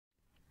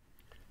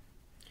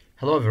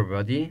Hello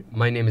everybody,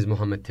 my name is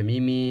Mohammed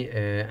Tamimi.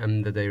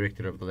 I'm the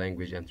director of the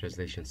Language and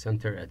Translation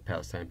Center at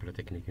Palestine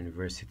Polytechnic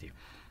University.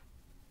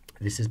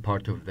 This is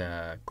part of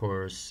the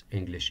course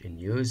English in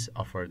Use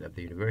offered at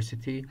the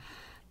university,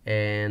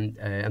 and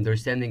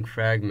understanding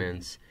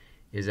fragments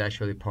is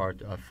actually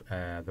part of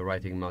the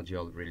writing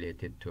module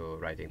related to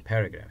writing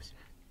paragraphs.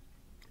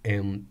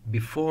 And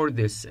before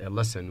this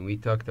lesson, we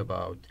talked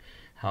about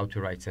how to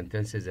write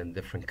sentences and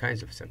different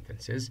kinds of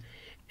sentences.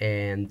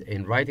 And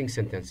in writing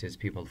sentences,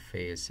 people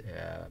face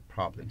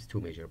problems, two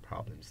major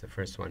problems. The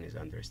first one is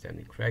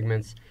understanding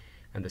fragments,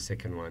 and the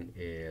second one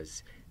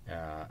is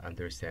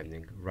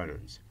understanding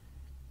run-ons.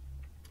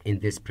 In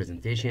this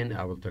presentation,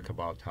 I will talk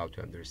about how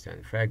to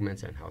understand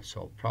fragments and how to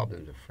solve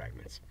problems of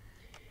fragments.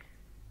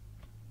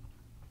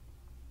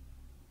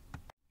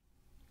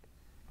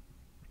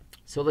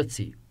 So let's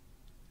see.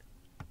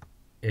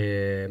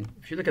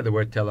 If you look at the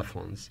word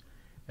telephones,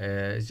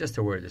 it's just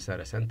a word, it's not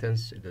a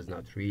sentence. It does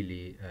not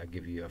really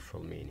give you a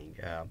full meaning.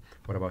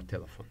 What about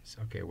telephones?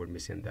 Okay, we're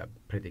missing the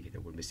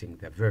predicate, we're missing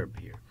the verb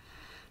here.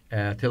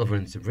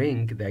 Telephones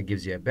ring, that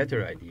gives you a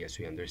better idea,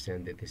 so you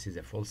understand that this is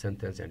a full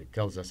sentence and it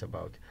tells us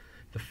about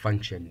the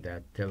function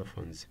that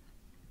telephones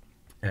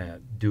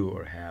do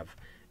or have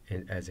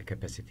as a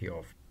capacity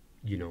of,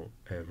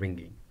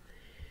 ringing.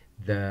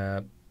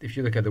 If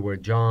you look at the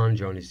word John,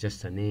 John is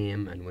just a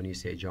name, and when you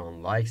say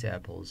John likes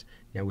apples,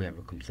 now we have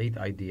a complete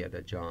idea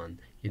that John,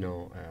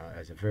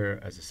 as a verb,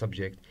 as a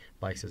subject,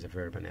 likes as a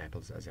verb, and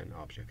apples as an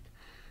object.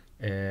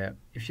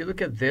 If you look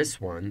at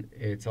this one,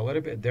 it's a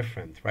little bit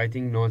different.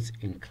 Writing notes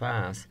in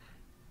class,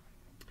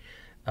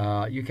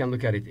 you can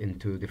look at it in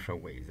two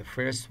different ways. The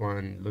first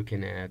one,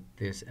 looking at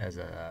this as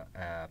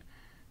a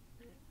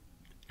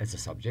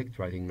subject,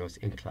 writing notes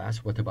in class.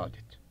 What about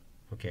it?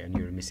 Okay, and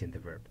you're missing the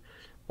verb.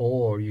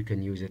 Or you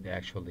can use it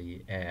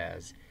actually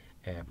as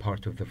a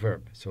part of the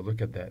verb. So look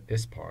at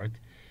this part.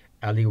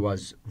 Ali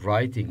was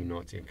writing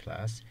notes in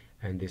class,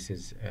 and this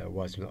is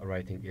was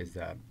writing is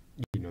the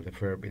the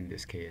verb in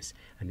this case,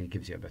 and it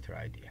gives you a better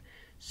idea.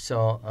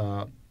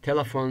 So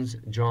telephones,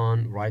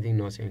 John, writing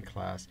notes in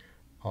class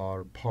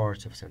are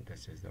parts of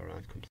sentences. They're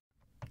not complete.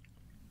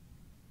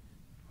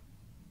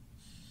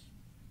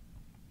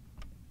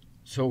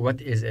 So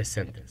what is a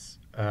sentence?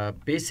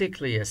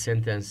 Basically, a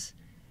sentence.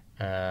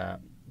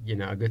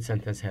 A good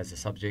sentence has a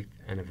subject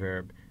and a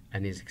verb,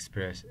 and it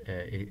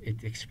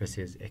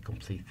expresses a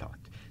complete thought.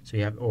 So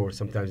you have, or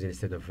sometimes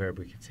instead of verb,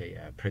 we could say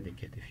a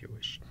predicate if you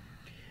wish.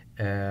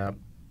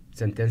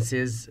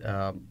 Sentences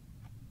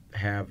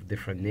have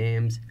different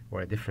names,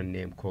 or a different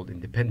name called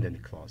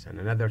independent clause, and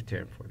another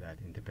term for that,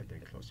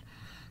 independent clause.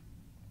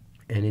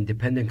 An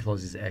independent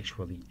clause is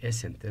actually a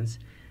sentence,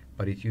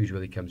 but it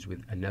usually comes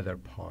with another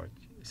part,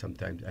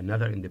 sometimes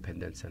another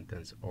independent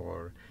sentence,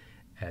 or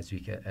as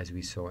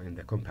we saw in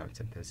the compound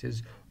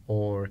sentences,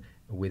 or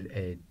with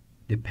a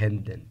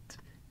dependent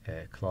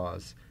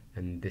clause.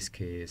 In this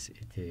case,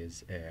 it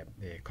is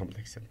a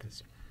complex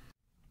sentence.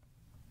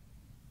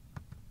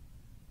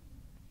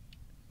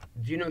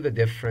 Do you know the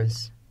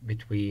difference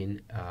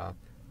between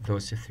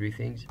those three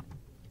things?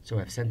 So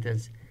we have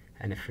sentence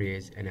and a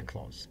phrase and a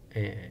clause.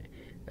 A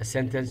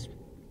sentence,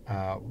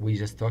 we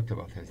just talked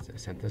about a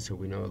sentence, so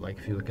we know, like,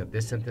 if you look at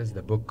this sentence,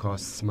 the book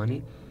costs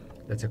money.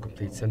 That's a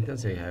complete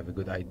sentence, so you have a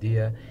good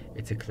idea.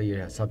 It's a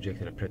clear subject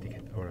and a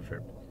predicate or a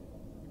verb.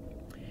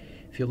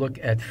 If you look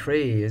at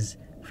phrase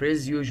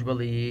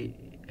usually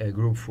a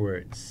group of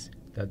words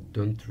that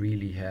don't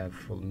really have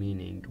full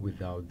meaning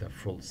without the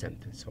full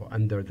sentence. So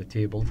under the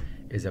table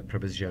is a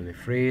prepositional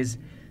phrase.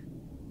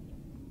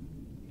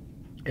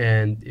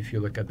 And if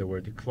you look at the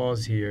word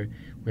clause here,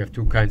 we have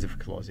two kinds of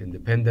clause: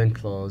 independent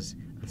clause,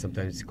 and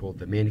sometimes it's called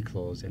the main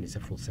clause, and it's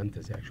a full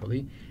sentence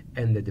actually,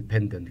 and the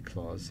dependent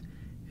clause.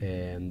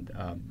 And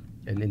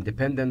an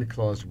independent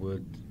clause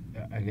would,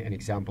 an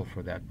example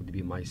for that would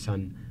be, my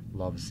son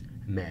loves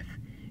math.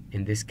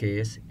 In this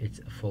case, it's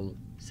a full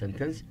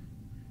sentence.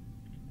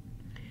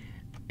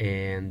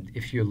 And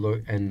if you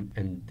look,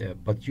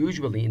 but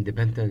usually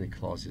independent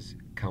clauses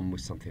come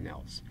with something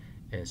else.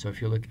 So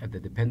if you look at the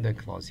dependent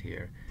clause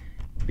here,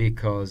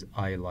 because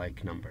I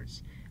like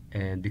numbers.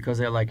 And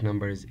because I like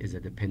numbers is a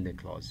dependent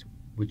clause,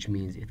 which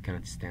means it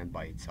cannot stand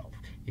by itself.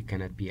 It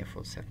cannot be a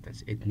full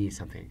sentence. It needs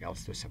something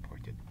else to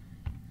support it.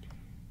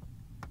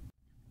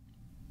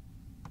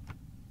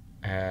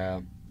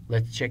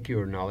 Let's check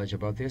your knowledge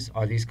about this.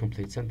 Are these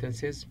complete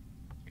sentences?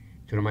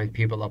 To remind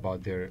people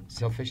about their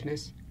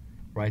selfishness,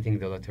 writing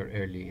the letter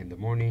early in the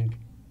morning,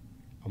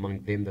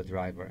 among them the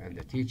driver and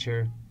the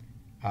teacher,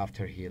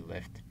 after he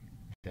left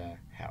the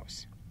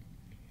house.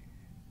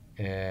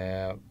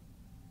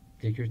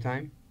 Take your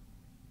time.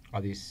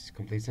 Are these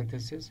complete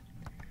sentences?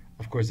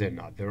 Of course they're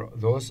not.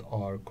 Those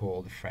are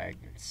called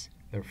fragments.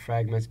 They're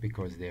fragments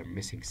because they're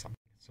missing something.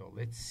 So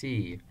let's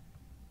see,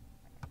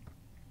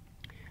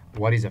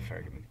 what is a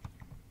fragment?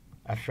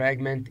 A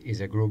fragment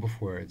is a group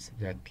of words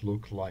that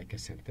look like a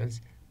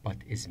sentence but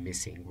is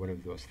missing one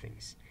of those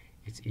things.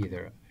 It's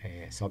either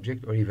a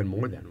subject or even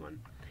more than one.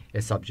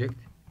 A subject,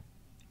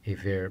 a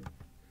verb,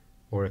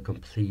 or a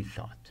complete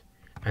thought.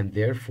 And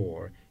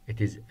therefore, it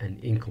is an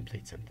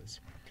incomplete sentence.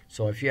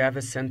 So if you have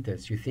a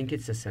sentence, you think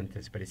it's a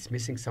sentence, but it's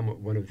missing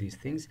one of these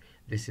things,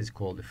 this is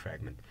called a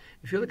fragment.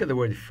 If you look at the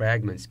word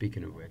fragment,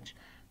 speaking of which,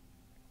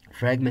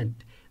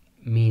 fragment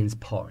means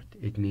part.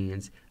 It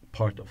means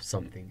part of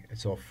something.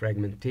 So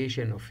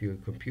fragmentation of your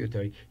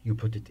computer, you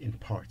put it in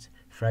parts.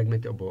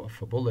 Fragment of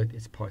a bullet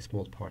is a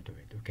small part of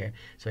it, okay?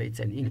 So it's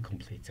an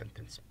incomplete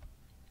sentence.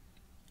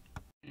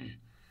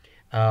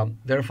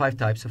 There are 5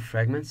 types of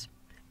fragments,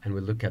 and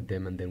we'll look at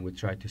them, and then we'll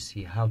try to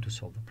see how to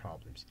solve the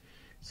problems.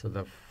 So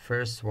the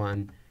first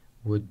one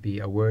would be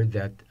a word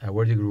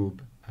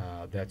group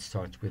that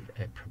starts with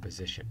a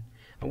preposition.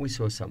 And we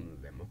saw some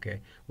of them,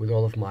 okay? With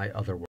all of my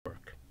other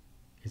work.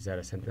 Is that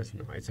a sentence?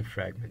 No, it's a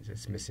fragment.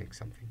 It's missing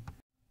something.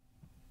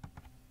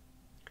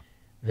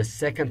 The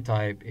second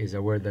type is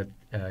a word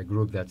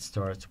group that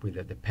starts with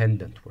a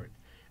dependent word,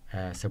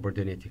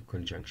 subordinated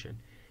conjunction.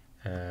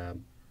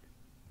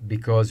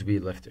 Because we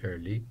left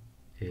early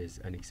is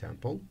an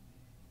example.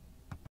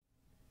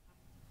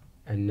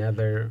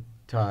 Another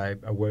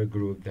type, a word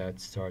group that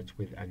starts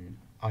with an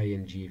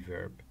ing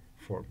verb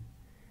form.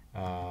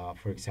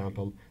 For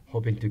example,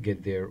 hoping to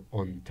get there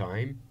on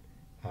time.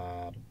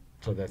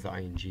 So that's the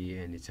ing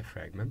and it's a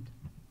fragment.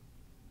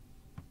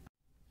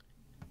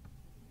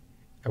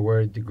 A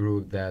word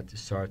group that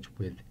starts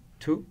with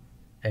to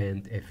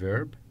and a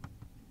verb,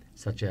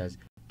 such as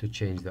to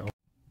change the.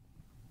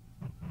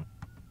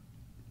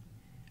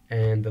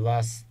 And the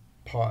last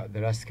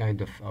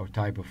kind of or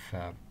type of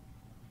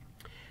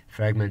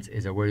fragments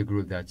is a word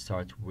group that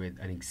starts with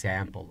an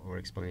example or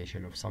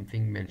explanation of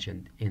something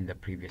mentioned in the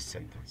previous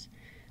sentence.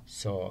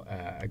 So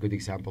a good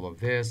example of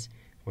this,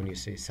 when you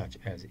say such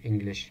as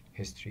English,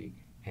 history,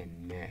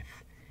 and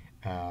math.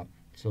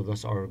 So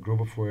those are a group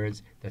of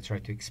words that try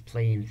to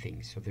explain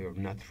things, so they are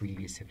not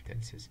really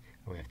sentences.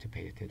 We have to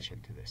pay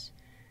attention to this.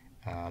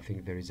 I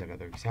think there is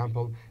another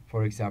example.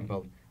 For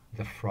example,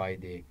 the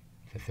Friday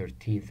the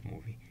 13th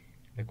movie.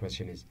 The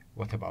question is,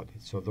 what about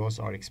it? So those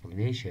are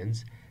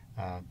explanations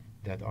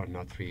that are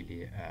not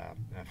really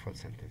full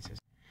sentences.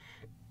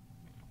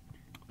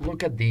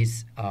 Look at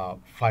these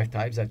 5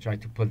 types. I try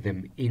to put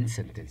them in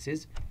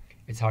sentences.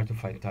 It's hard to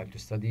find time to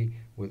study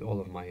with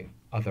all of my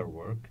other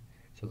work.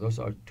 So those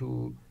are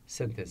 2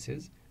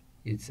 sentences.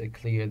 It's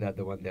clear that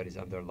the one that is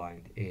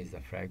underlined is the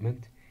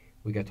fragment.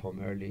 We got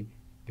home early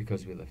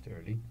because we left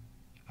early.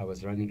 I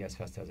was running as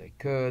fast as I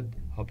could,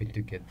 hoping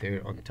to get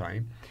there on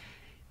time.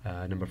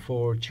 Number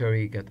 4,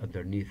 Cherry got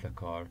underneath the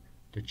car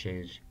to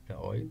change the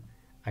oil.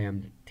 I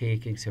am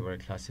taking several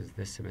classes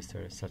this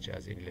semester, such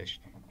as English,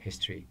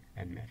 history,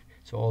 and math.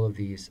 So all of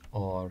these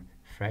are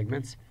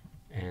fragments,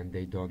 and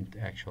they don't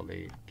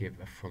actually give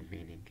a full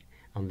meaning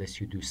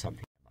unless you do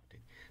something about it.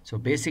 So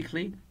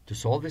basically, to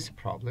solve this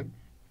problem,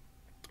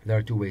 there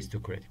are 2 ways to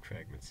correct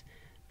fragments.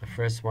 The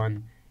first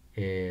one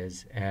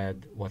is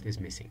add what is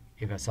missing.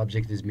 If a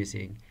subject is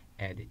missing,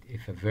 add it.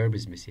 If a verb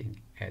is missing,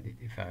 add it.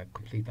 If a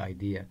complete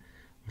idea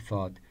or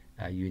thought,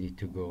 you need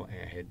to go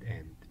ahead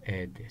and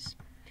add this.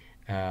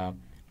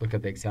 Look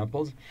at the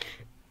examples.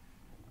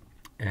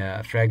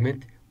 A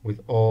fragment,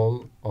 with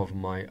all of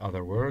my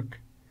other work.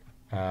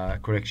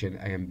 Correction,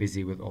 I am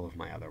busy with all of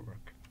my other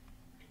work.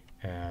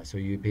 So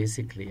you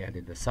basically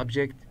added the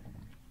subject.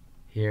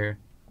 Here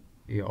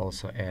you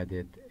also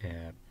added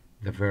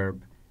the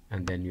verb,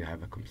 and then you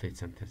have a complete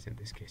sentence in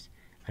this case.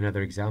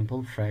 Another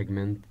example,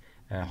 fragment,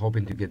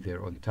 hoping to get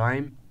there on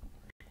time.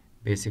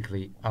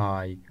 Basically,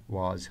 I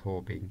was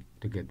hoping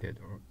to get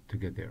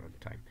there on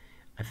time.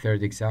 A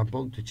third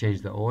example, to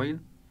change the oil.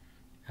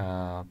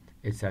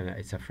 It's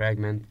a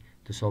fragment.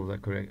 To solve to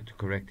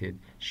correct it,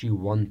 she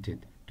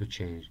wanted to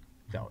change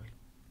the oil.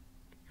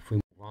 If we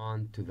move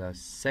on to the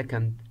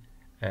second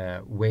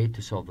way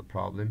to solve the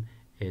problem,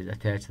 is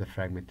attach the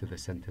fragment to the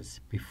sentence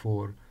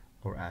before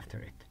or after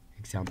it.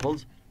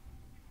 Examples: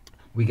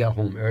 we got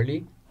home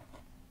early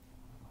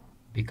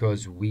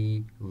because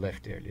we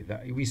left early.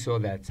 We saw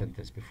that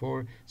sentence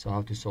before. So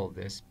how to solve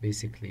this?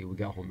 Basically, we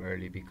got home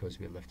early because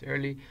we left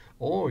early,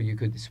 or you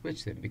could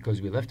switch them.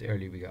 Because we left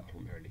early, we got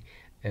home early.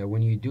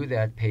 When you do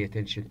that, pay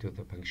attention to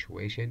the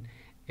punctuation.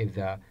 If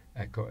the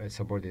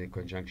subordinate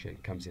conjunction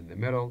comes in the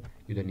middle,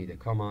 you don't need a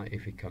comma.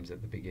 If it comes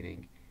at the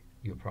beginning,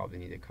 you probably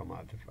need a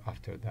comma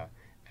after the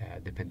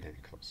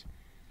dependent clause.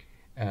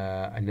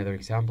 Another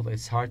example,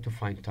 it's hard to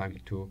find time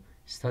to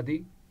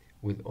study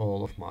with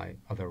all of my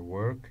other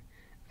work.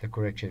 The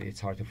correction,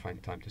 it's hard to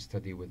find time to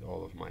study with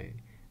all of my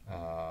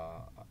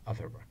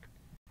other work.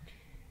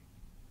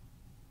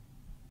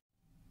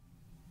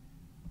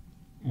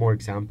 More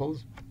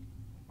examples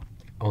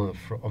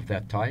of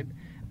that type.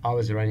 I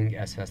was running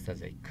as fast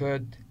as I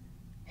could,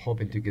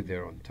 hoping to get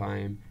there on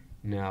time.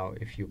 Now,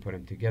 if you put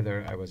them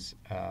together, I was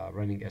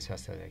running as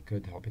fast as I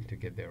could, hoping to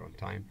get there on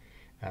time.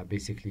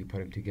 Basically,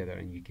 put them together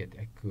and you get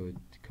a good,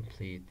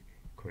 complete,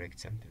 correct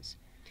sentence.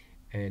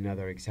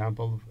 Another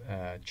example,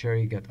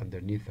 Cherry got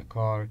underneath the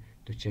car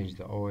to change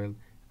the oil.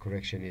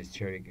 Correction is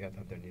Cherry got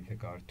underneath the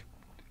car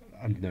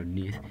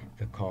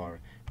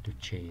to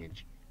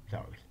change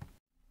the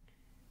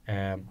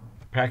oil.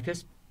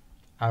 Practice.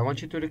 I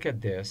want you to look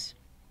at this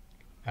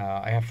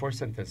I have 4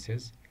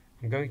 sentences.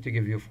 I'm going to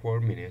give you 4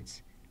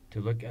 minutes to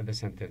look at the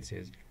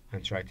sentences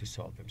and try to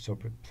solve them. So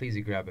please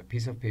grab a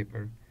piece of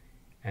paper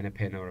and a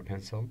pen or a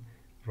pencil,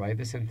 write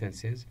the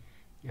sentences,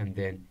 and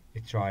then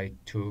try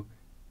to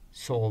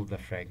solve the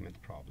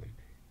fragment problem.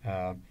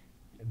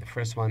 The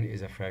first one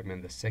is a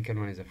fragment, the second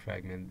one is a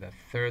fragment, the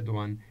third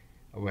one,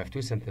 we have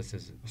 2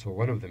 sentences, so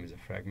one of them is a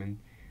fragment,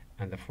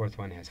 and the fourth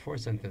one has 4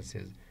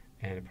 sentences,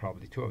 and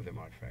probably 2 of them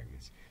are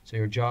fragments. So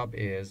your job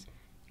is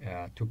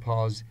to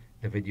pause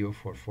the video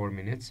for 4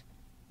 minutes,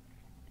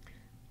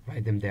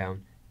 write them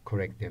down,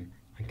 correct them,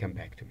 and come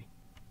back to me.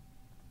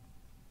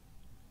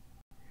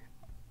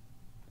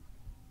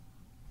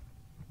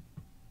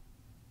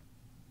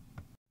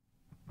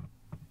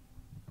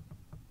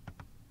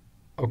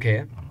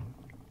 Okay,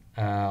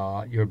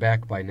 you're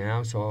back by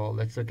now, so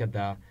let's look at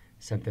the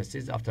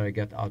sentences. After I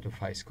got out of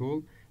high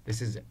school,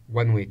 this is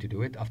one way to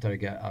do it. After I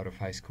got out of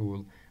high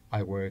school,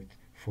 I worked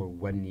for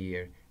 1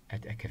 year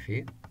at a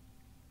cafe.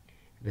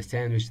 The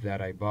sandwich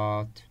that I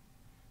bought,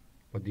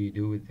 what do you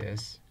do with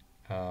this?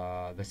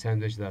 The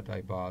sandwich that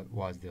I bought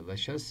was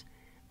delicious,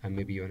 and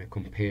maybe you want to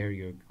compare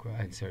your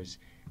answers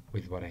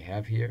with what I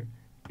have here.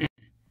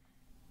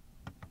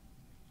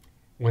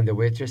 When the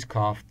waitress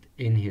coughed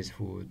in his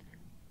food,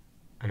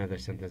 another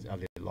sentence,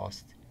 Ali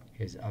lost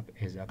his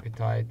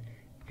appetite.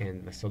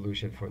 And the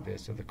solution for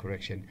this, or the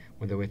correction,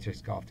 when the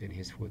waitress coughed in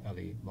his food,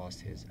 Ali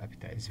lost his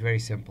appetite. It's very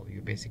simple. You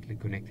basically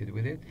connected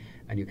with it,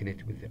 and you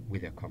connect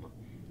with a comma.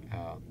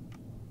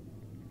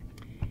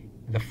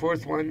 The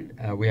fourth one,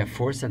 we have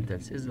 4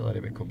 sentences, a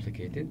little bit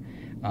complicated.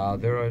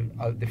 There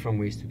are different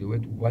ways to do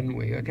it. One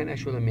way, I can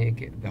actually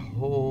make it the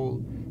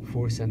whole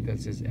 4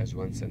 sentences as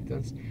 1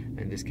 sentence.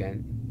 In this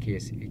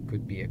case, it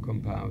could be a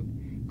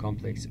compound,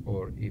 complex,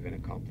 or even a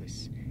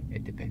complex.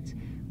 It depends.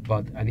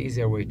 But an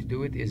easier way to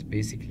do it is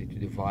basically to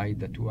divide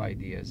the 2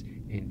 ideas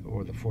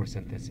or the 4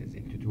 sentences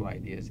into 2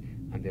 ideas,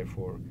 and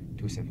therefore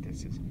 2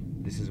 sentences.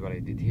 This is what I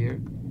did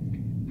here.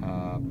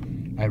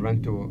 I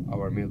run to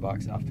our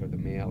mailbox after the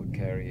mail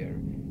carrier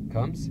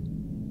comes.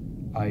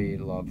 I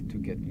love to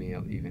get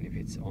mail even if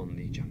it's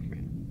only junk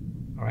mail.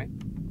 All right.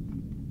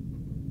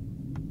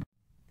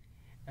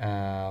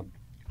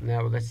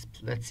 Now let's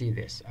see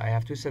this. I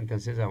have 2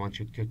 sentences. I want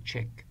you to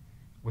check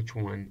which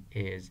one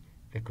is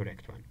the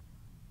correct one.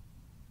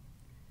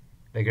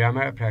 The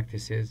grammar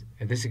practices.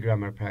 This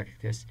grammar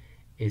practice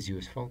is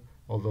useful,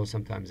 although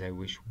sometimes I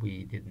wish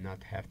we did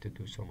not have to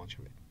do so much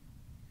of it.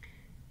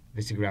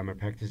 This grammar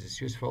practice is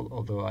useful,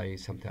 although I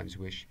sometimes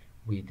wish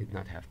we did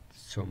not have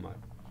so much.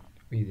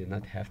 We did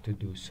not have to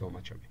do so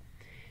much of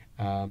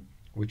it.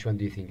 Which one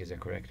do you think is the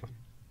correct one?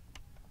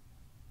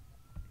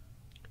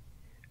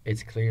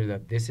 It's clear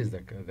that this is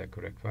the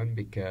correct one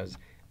because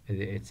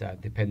it's a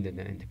dependent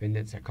and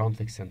independent. It's a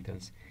complex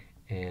sentence,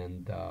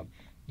 and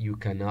you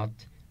cannot,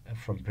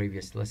 from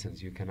previous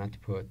lessons, you cannot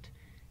put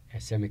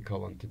a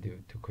semicolon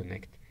to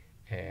connect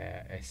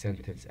a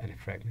sentence and a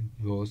fragment.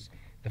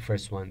 The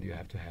first one, you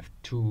have to have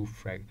two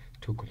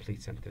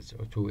complete sentences,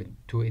 or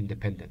two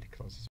independent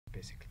clauses,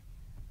 basically.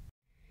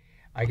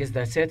 I guess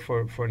that's it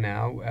for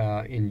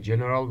now. In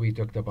general, we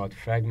talked about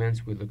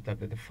fragments. We looked at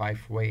the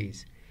 5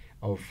 ways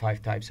or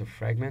 5 types of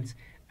fragments,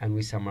 and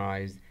we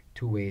summarized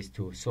 2 ways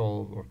to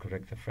solve or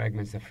correct the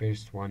fragments. The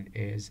first one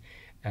is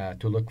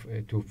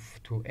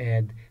to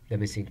add the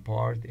missing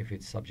part, if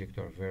it's subject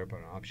or verb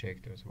or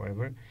object or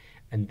whatever.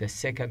 And the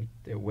second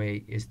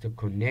way is to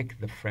connect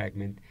the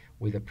fragment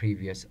with the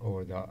previous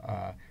or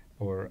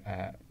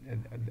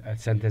a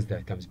sentence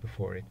that comes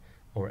before it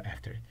or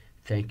after it.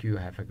 Thank you.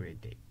 Have a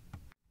great day.